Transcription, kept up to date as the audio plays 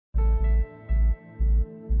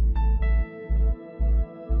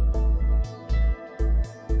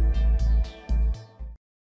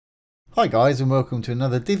Hi guys, and welcome to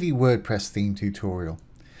another Divi WordPress theme tutorial.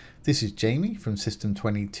 This is Jamie from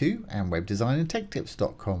System22 and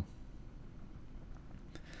webdesignandtechtips.com.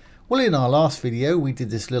 Well, in our last video we did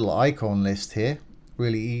this little icon list here,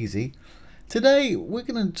 really easy. Today we're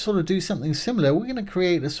going to sort of do something similar. We're going to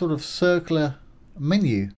create a sort of circular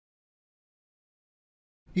menu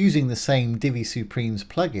using the same Divi Supreme's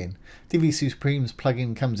plugin. Divi Supreme's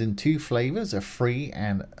plugin comes in two flavors, a free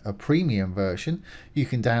and a premium version. You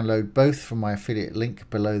can download both from my affiliate link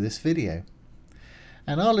below this video.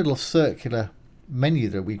 And our little circular menu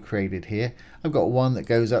that we created here, I've got one that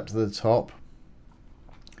goes up to the top,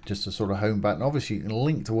 just a sort of home button. Obviously you can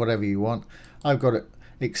link to whatever you want. I've got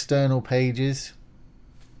external pages.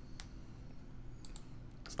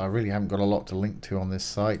 I really haven't got a lot to link to on this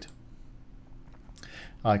site.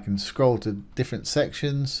 I can scroll to different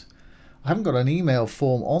sections. I haven't got an email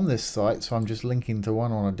form on this site, so I'm just linking to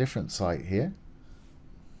one on a different site here.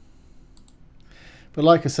 But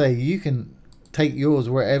like I say, you can take yours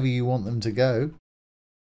wherever you want them to go.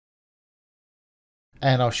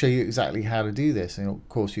 And I'll show you exactly how to do this. And of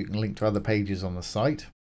course, you can link to other pages on the site.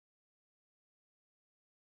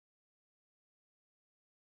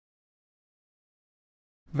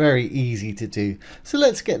 Very easy to do. So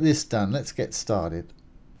let's get this done. Let's get started.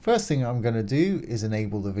 First thing I'm going to do is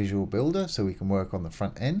enable the visual builder so we can work on the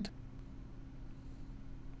front end.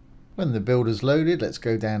 When the builder's loaded, let's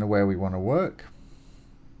go down to where we want to work,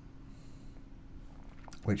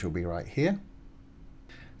 which will be right here.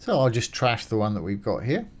 So I'll just trash the one that we've got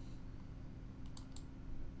here.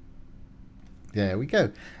 There we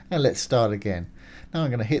go. And let's start again. Now I'm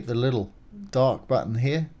going to hit the little dark button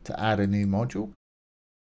here to add a new module.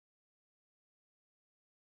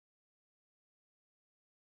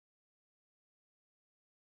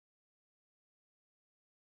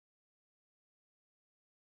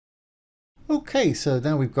 Okay, so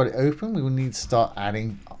now we've got it open, we will need to start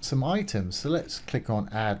adding some items. So let's click on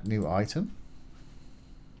Add New Item.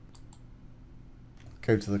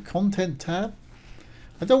 Go to the Content tab.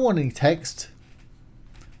 I don't want any text.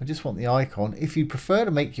 I just want the icon. If you prefer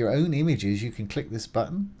to make your own images, you can click this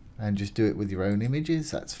button and just do it with your own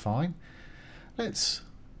images. That's fine. Let's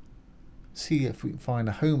see if we can find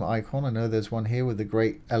a home icon. I know there's one here with the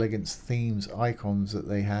great Elegance Themes icons that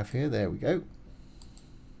they have here. There we go.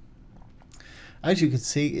 As you can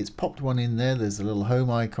see, it's popped one in there. There's a little home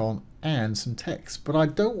icon and some text, but I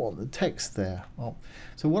don't want the text there. Well,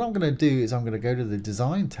 so what I'm going to do is I'm going to go to the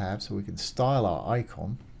Design tab so we can style our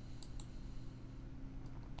icon.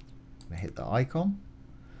 I'm going to hit the icon.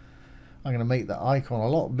 I'm going to make the icon a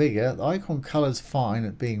lot bigger. The icon color's fine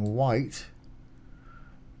at being white.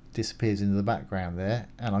 Disappears into the background there,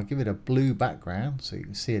 and I'll give it a blue background so you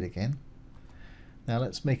can see it again. Now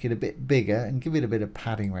let's make it a bit bigger and give it a bit of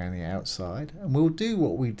padding around the outside, and we'll do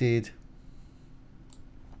what we did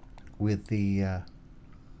with the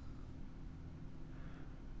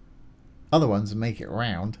other ones and make it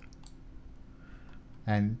round,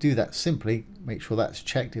 and do that simply. Make sure that's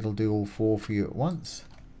checked. It'll do all four for you at once.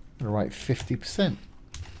 I'm going to write 50%,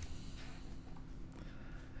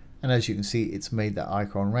 and as you can see, it's made that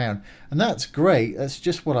icon round, and that's great. That's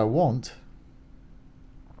just what I want.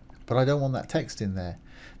 But I don't want that text in there.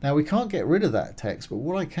 Now we can't get rid of that text, but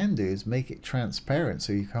what I can do is make it transparent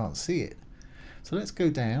so you can't see it. So let's go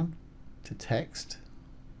down to text.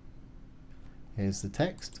 Here's the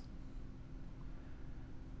text.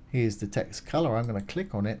 Here's the text color. I'm going to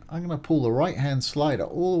click on it. I'm going to pull the right hand slider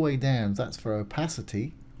all the way down. That's for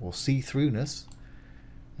opacity or see-throughness.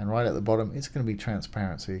 And right at the bottom, it's going to be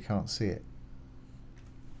transparent so you can't see it.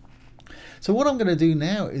 So what I'm going to do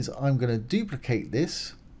now is I'm going to duplicate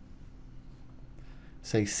this,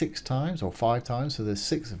 say 6 times or 5 times, so there's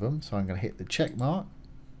 6 of them. So I'm going to hit the check mark.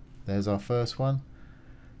 There's our first one.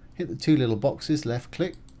 Hit the 2 little boxes, left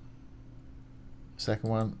click. Second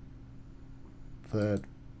one, third,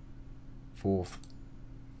 fourth,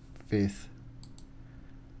 fifth,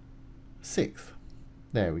 sixth.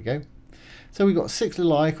 There we go. So we've got 6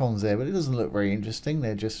 little icons there, but it doesn't look very interesting.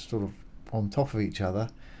 They're just sort of on top of each other.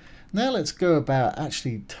 Now let's go about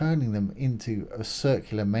actually turning them into a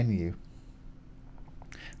circular menu.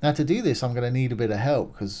 Now to do this, I'm going to need a bit of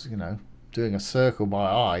help because, you know, doing a circle by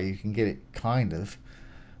eye, you can get it kind of.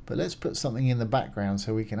 But let's put something in the background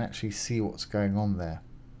so we can actually see what's going on there.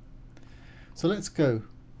 So let's go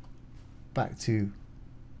back to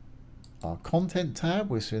our Content tab.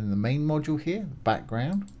 We're in the main module here,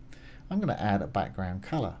 background. I'm going to add a background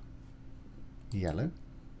color, yellow.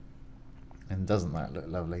 And doesn't that look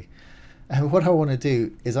lovely? And what I want to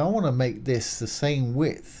do is I want to make this the same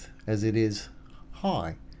width as it is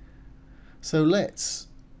high. So let's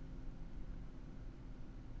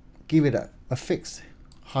give it a fixed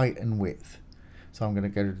height and width. So I'm going to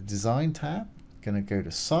go to the Design tab, going to go to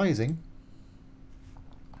Sizing.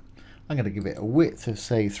 I'm going to give it a width of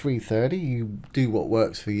say 330. You do what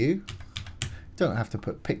works for you. Don't have to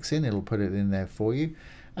put pics in, it'll put it in there for you.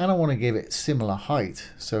 And I want to give it similar height,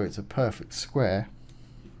 so it's a perfect square.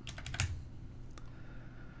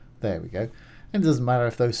 There we go. And it doesn't matter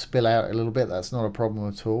if those spill out a little bit, that's not a problem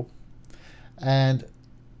at all. And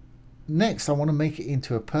next I want to make it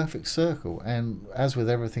into a perfect circle, and as with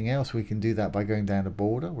everything else we can do that by going down to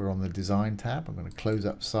border. We're on the Design tab. I'm going to close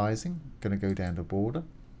up Sizing, going to go down to border,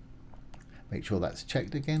 make sure that's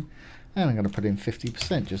checked again, and I'm going to put in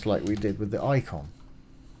 50% just like we did with the icon.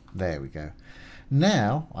 There we go.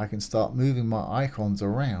 Now I can start moving my icons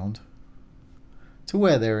around to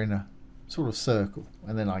where they're in a sort of circle,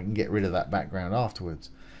 and then I can get rid of that background afterwards.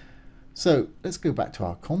 So let's go back to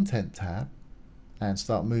our Content tab and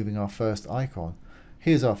start moving our first icon.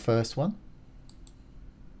 Here's our first one,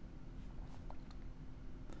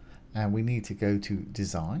 and we need to go to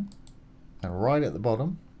Design, and right at the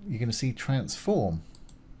bottom you're going to see Transform.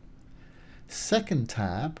 Second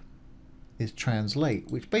tab is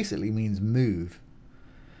Translate, which basically means move.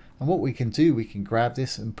 And what we can do, we can grab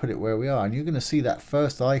this and put it where we are, and you're going to see that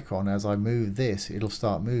first icon, as I move this, it'll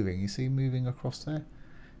start moving. You see moving across there?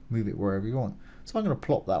 Move it wherever you want. So I'm going to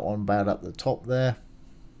plop that one about up the top there.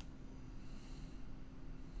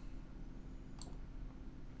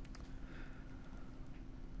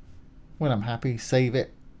 When I'm happy, save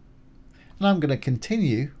it. And I'm going to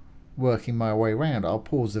continue working my way around. I'll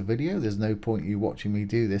pause the video. There's no point you watching me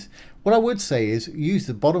do this. What I would say is use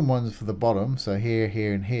the bottom ones for the bottom, so here,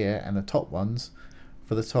 here and here, and the top ones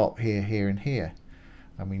for the top, here, here and here.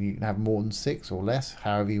 I mean, you can have more than 6 or less,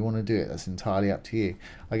 however you want to do it. That's entirely up to you.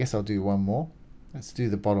 I guess I'll do one more. Let's do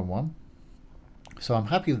the bottom one. So I'm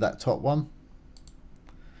happy with that top one.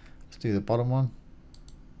 Let's do the bottom one.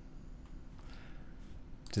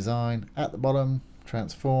 Design, at the bottom,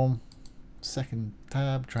 Transform. Second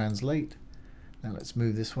tab, Translate. Now let's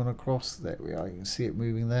move this one across. There we are. You can see it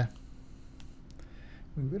moving there.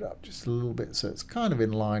 Move it up just a little bit so it's kind of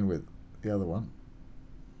in line with the other one.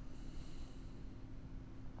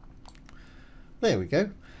 There we go.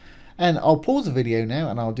 And I'll pause the video now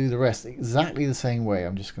and I'll do the rest exactly the same way.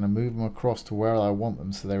 I'm just going to move them across to where I want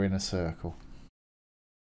them so they're in a circle.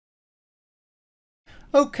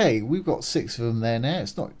 Okay, we've got 6 of them there now.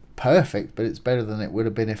 It's not perfect, but it's better than it would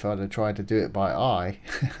have been if I'd have tried to do it by eye.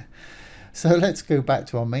 So let's go back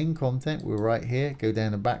to our main content. We're right here, go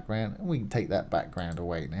down to background, and we can take that background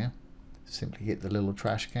away now. Simply hit the little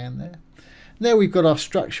trash can there. There we've got our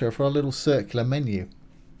structure for our little circular menu.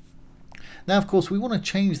 Now of course we want to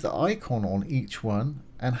change the icon on each one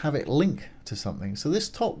and have it link to something. So this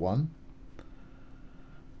top one,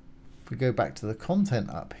 if we go back to the content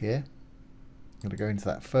up here, I'm going to go into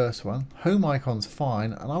that first one. Home icon's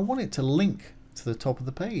fine, and I want it to link to the top of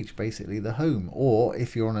the page, basically the home. Or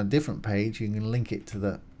if you're on a different page, you can link it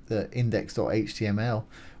to the index.html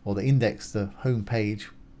or the index, the home page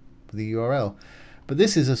with the URL. But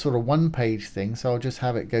this is a sort of one page thing, so I'll just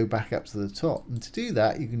have it go back up to the top. And to do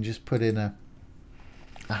that, you can just put in a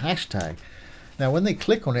hashtag. Now when they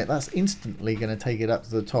click on it, that's instantly going to take it up to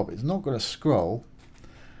the top. It's not going to scroll.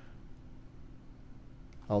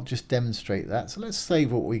 I'll just demonstrate that. So let's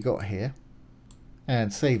save what we got here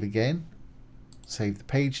and save again, save the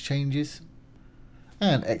page changes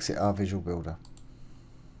and exit our visual builder.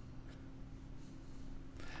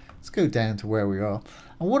 Let's go down to where we are.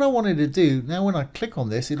 And what I wanted to do, now when I click on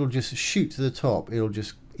this, it'll just shoot to the top. It'll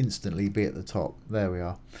just instantly be at the top. There we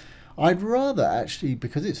are. I'd rather actually,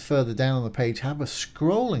 because it's further down on the page, have a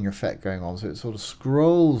scrolling effect going on. So it sort of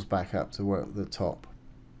scrolls back up to where at the top.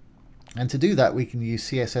 And to do that, we can use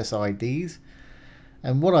CSS IDs.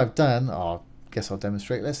 And what I've done, I guess I'll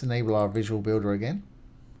demonstrate. Let's enable our visual builder again.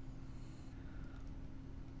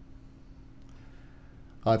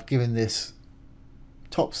 I've given this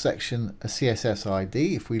top section a CSS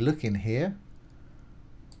ID. If we look in here,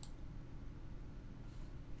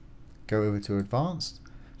 go over to Advanced,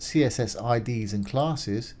 CSS IDs and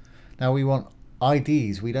Classes. Now we want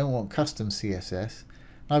IDs, we don't want custom CSS.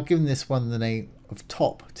 I've given this one the name of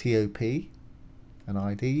top, T-O-P, an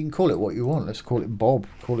ID. You can call it what you want. Let's call it Bob.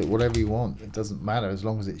 Call it whatever you want. It doesn't matter as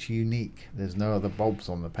long as it's unique. There's no other Bobs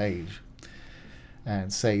on the page.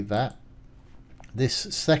 And save that. This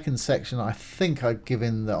second section, I think I've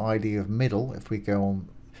given the ID of middle. If we go on,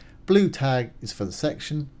 blue tag is for the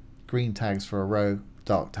section, green tags for a row,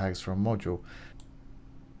 dark tags for a module.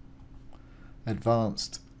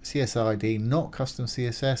 Advanced CSS ID, not custom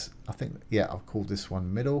CSS. I think, yeah, I've called this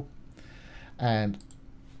one middle. And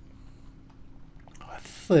I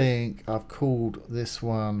think I've called this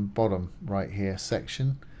one bottom right here,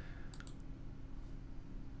 section,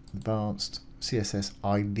 advanced CSS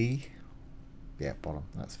ID. Yeah, bottom,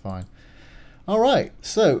 that's fine. All right,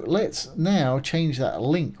 so let's now change that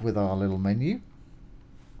link with our little menu.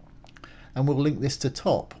 And we'll link this to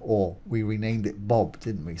top, or we renamed it Bob,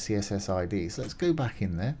 didn't we? CSS IDs. Let's go back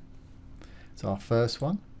in there. It's our first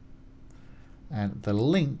one. And the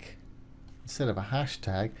link, instead of a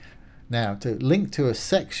hashtag, now to link to a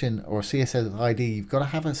section or a CSS ID, you've got to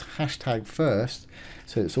have a hashtag first.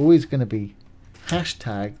 So it's always going to be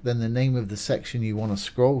hashtag, then the name of the section you want to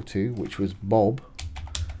scroll to, which was Bob,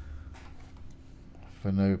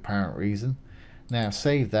 for no apparent reason. Now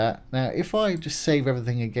save that. Now if I just save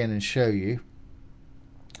everything again and show you,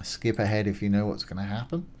 skip ahead if you know what's going to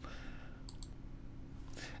happen.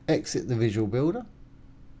 Exit the Visual Builder.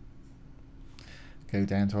 Go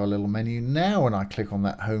down to our little menu. Now when I click on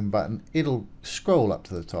that home button, it'll scroll up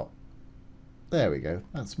to the top. There we go.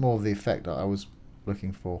 That's more of the effect that I was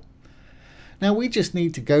looking for. Now we just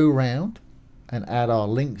need to go around and add our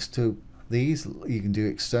links to these. You can do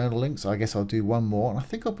external links. I guess I'll do one more, and I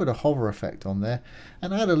think I'll put a hover effect on there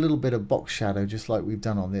and add a little bit of box shadow just like we've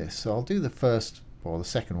done on this. So I'll do the first, or the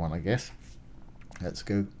second one, I guess. Let's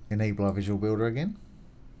go enable our Visual Builder again.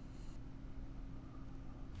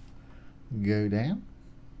 Go down.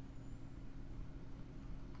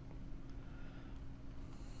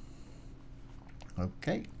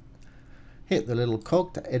 Okay. Hit the little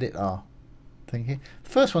cog to edit our thing here. The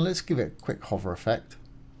first one, let's give it a quick hover effect.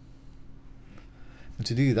 And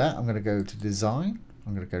to do that, I'm going to go to Design.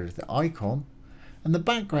 I'm going to go to the icon. And the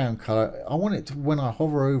background color, I want it to, when I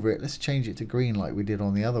hover over it, let's change it to green like we did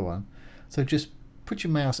on the other one. So just put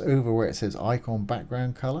your mouse over where it says icon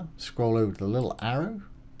background color. Scroll over to the little arrow.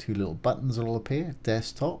 Two little buttons will appear.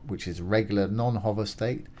 Desktop, which is regular non-hover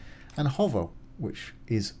state. And hover, which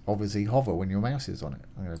is obviously hover when your mouse is on it.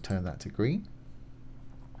 I'm going to turn that to green.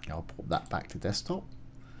 I'll pop that back to desktop.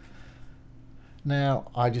 Now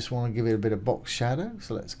I just want to give it a bit of box shadow,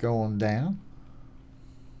 so let's go on down.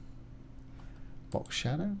 Box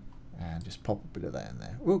shadow, and just pop a bit of that in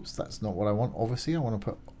there. Oops, that's not what I want. Obviously I want to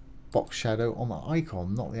put box shadow on the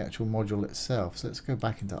icon, not the actual module itself. So let's go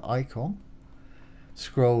back into icon,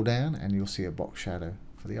 scroll down, and you'll see a box shadow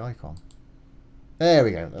for the icon. There we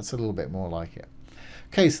go, that's a little bit more like it.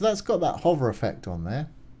 Okay, so that's got that hover effect on there.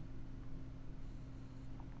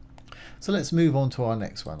 So let's move on to our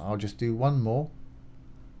next one. I'll just do one more.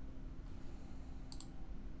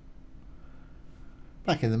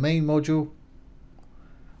 Back in the main module,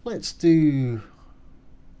 let's do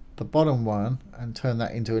the bottom one and turn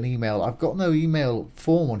that into an email. I've got no email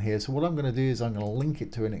form on here, so what I'm going to do is I'm going to link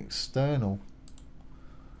it to an external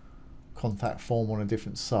contact form on a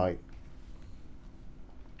different site.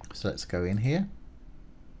 So let's go in here.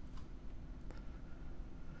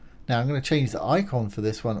 Now I'm going to change the icon for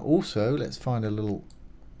this one also. Let's find a little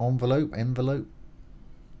envelope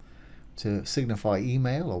to signify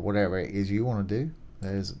email or whatever it is you want to do.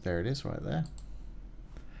 There it is right there.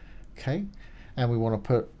 Okay, and we want to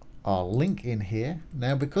put our link in here.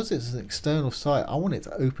 Now because it's an external site, I want it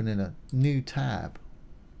to open in a new tab.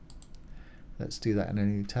 Let's do that in a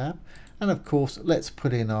new tab. And of course let's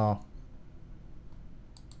put in our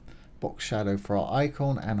box shadow for our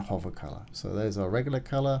icon and hover color. So there's our regular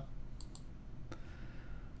color,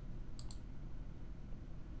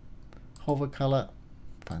 hover color,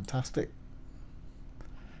 fantastic,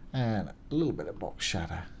 and a little bit of box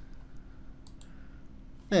shadow.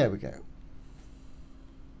 There we go.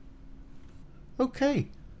 Okay,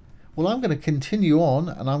 well I'm going to continue on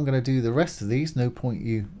and I'm going to do the rest of these. No point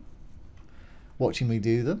you watching me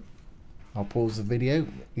do them. I'll pause the video.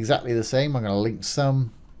 Exactly the same. I'm going to link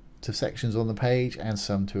some to sections on the page and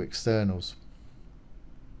some to externals.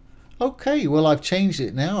 Okay, well I've changed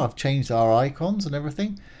it now. I've changed our icons and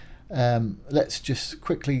everything. Let's just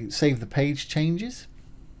quickly save the page changes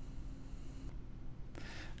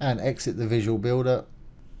and exit the Visual Builder.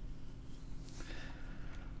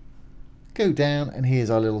 Go down and here's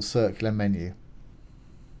our little circular menu.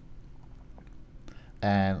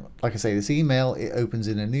 And like I say, this email, it opens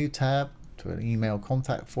in a new tab to an email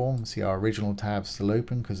contact form. See our original tab still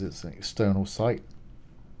open because it's an external site.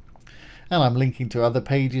 And I'm linking to other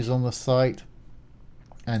pages on the site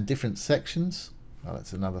and different sections. Well,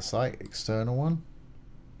 that's another site, external one.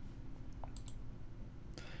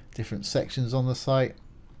 Different sections on the site.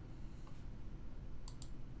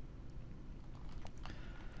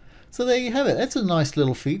 So there you have it. That's a nice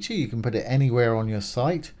little feature. You can put it anywhere on your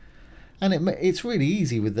site. And it's really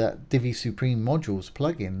easy with that Divi Supreme Modules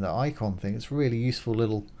plugin, the icon thing. It's a really useful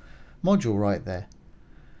little module right there.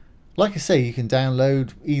 Like I say, you can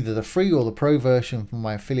download either the free or the pro version from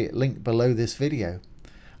my affiliate link below this video.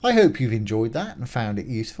 I hope you've enjoyed that and found it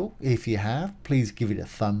useful. If you have, please give it a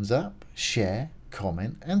thumbs up, share,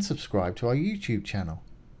 comment and subscribe to our YouTube channel.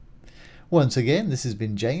 Once again, this has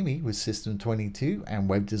been Jamie with System22 and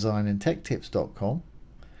webdesignandtechtips.com.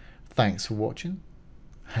 Thanks for watching.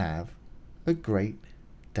 Have a great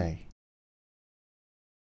day.